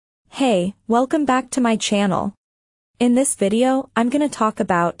Hey, welcome back to my channel. In this video, I'm gonna talk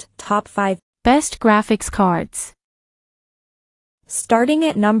about top 5 best graphics cards. Starting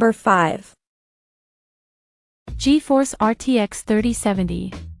at number 5. GeForce RTX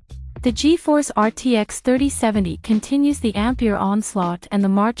 3070. The GeForce RTX 3070 continues the Ampere onslaught and the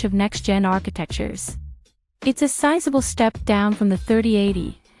march of next-gen architectures. It's a sizable step down from the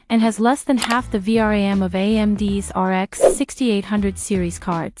 3080, and has less than half the VRAM of AMD's RX 6800 series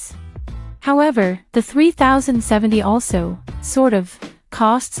cards. However, the 3070 also,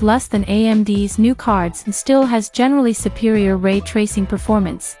 costs less than AMD's new cards and still has generally superior ray tracing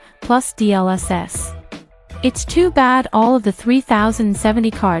performance, plus DLSS. It's too bad all of the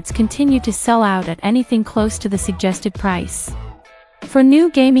 3070 cards continue to sell out at anything close to the suggested price. For new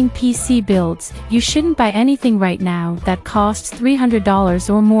gaming PC builds, you shouldn't buy anything right now that costs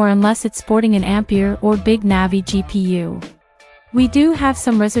 $300 or more unless it's sporting an Ampere or Big Navi GPU. We do have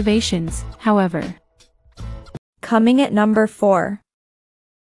some reservations, however. Coming at number 4.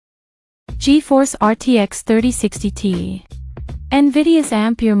 GeForce RTX 3060 Ti. NVIDIA's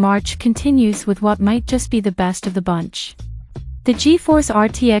Ampere march continues with what might just be the best of the bunch. The GeForce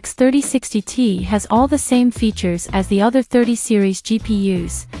RTX 3060 Ti has all the same features as the other 30 series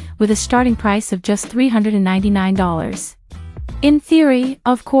GPUs, with a starting price of just $399. In theory,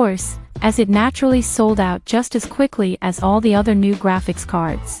 of course, as it naturally sold out just as quickly as all the other new graphics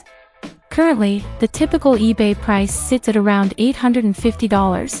cards. Currently, the typical eBay price sits at around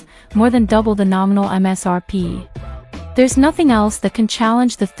 $850, more than double the nominal MSRP. There's nothing else that can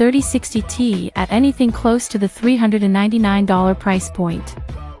challenge the 3060 Ti at anything close to the $399 price point.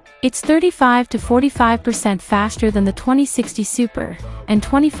 It's 35 to 45% faster than the 2060 Super, and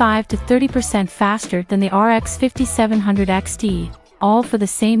 25 to 30% faster than the RX 5700 XT, all for the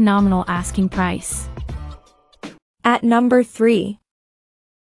same nominal asking price. At number 3.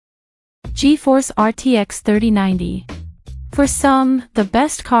 GeForce RTX 3090. For some, the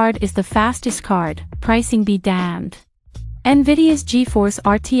best card is the fastest card, pricing be damned. NVIDIA's GeForce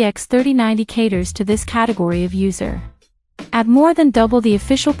RTX 3090 caters to this category of user. At more than double the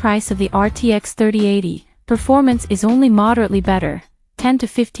official price of the RTX 3080, performance is only moderately better, 10 to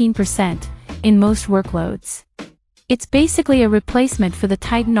 15%, in most workloads. It's basically a replacement for the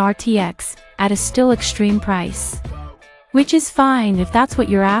Titan RTX, at a still extreme price. Which is fine if that's what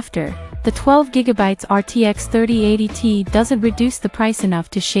you're after. The 12GB RTX 3080 Ti doesn't reduce the price enough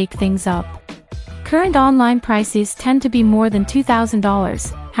to shake things up. Current online prices tend to be more than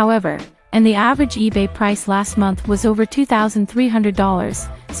 $2,000, however, and the average eBay price last month was over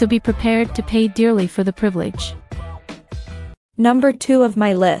 $2,300, so be prepared to pay dearly for the privilege. Number 2 of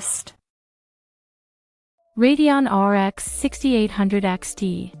my list. Radeon RX 6800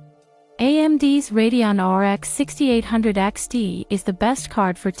 XT. AMD's Radeon RX 6800 XT is the best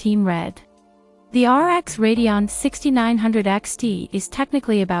card for Team Red. The RX Radeon 6900 XT is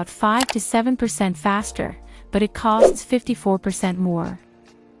technically about 5 to 7% faster, but it costs 54% more.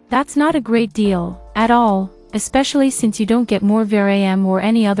 That's not a great deal, at all, especially since you don't get more VRAM or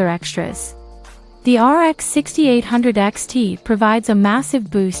any other extras. The RX 6800 XT provides a massive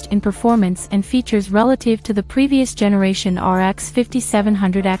boost in performance and features relative to the previous generation RX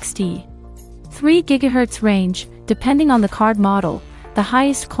 5700 XT. 3 GHz range, depending on the card model, the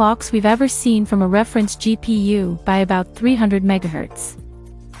highest clocks we've ever seen from a reference GPU by about 300 MHz.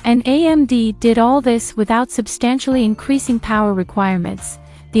 And AMD did all this without substantially increasing power requirements.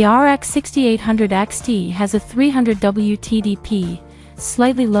 The RX 6800 XT has a 300W TDP,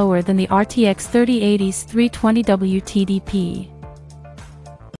 slightly lower than the RTX 3080's 320W TDP.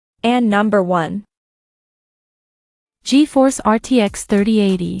 And number 1. GeForce RTX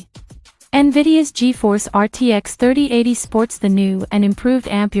 3080. NVIDIA's GeForce RTX 3080 sports the new and improved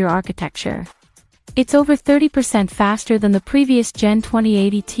Ampere architecture. It's over 30% faster than the previous Gen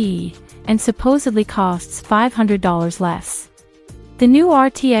 2080 Ti, and supposedly costs $500 less. The new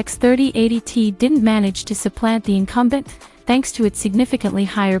RTX 3080 Ti didn't manage to supplant the incumbent, thanks to its significantly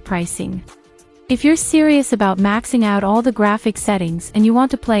higher pricing. If you're serious about maxing out all the graphic settings and you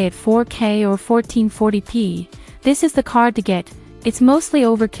want to play at 4K or 1440p, this is the card to get. It's mostly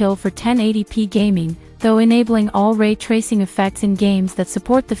overkill for 1080p gaming, though enabling all ray tracing effects in games that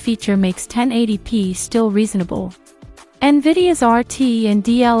support the feature makes 1080p still reasonable. NVIDIA's RT and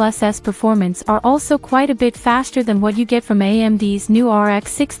DLSS performance are also quite a bit faster than what you get from AMD's new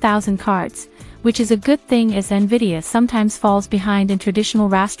RX 6000 cards, which is a good thing as NVIDIA sometimes falls behind in traditional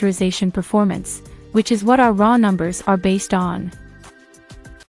rasterization performance, which is what our raw numbers are based on.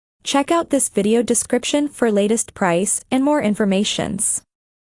 Check out this video description for latest price and more informations.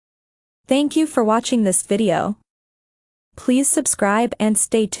 Thank you for watching this video. Please subscribe and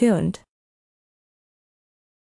stay tuned.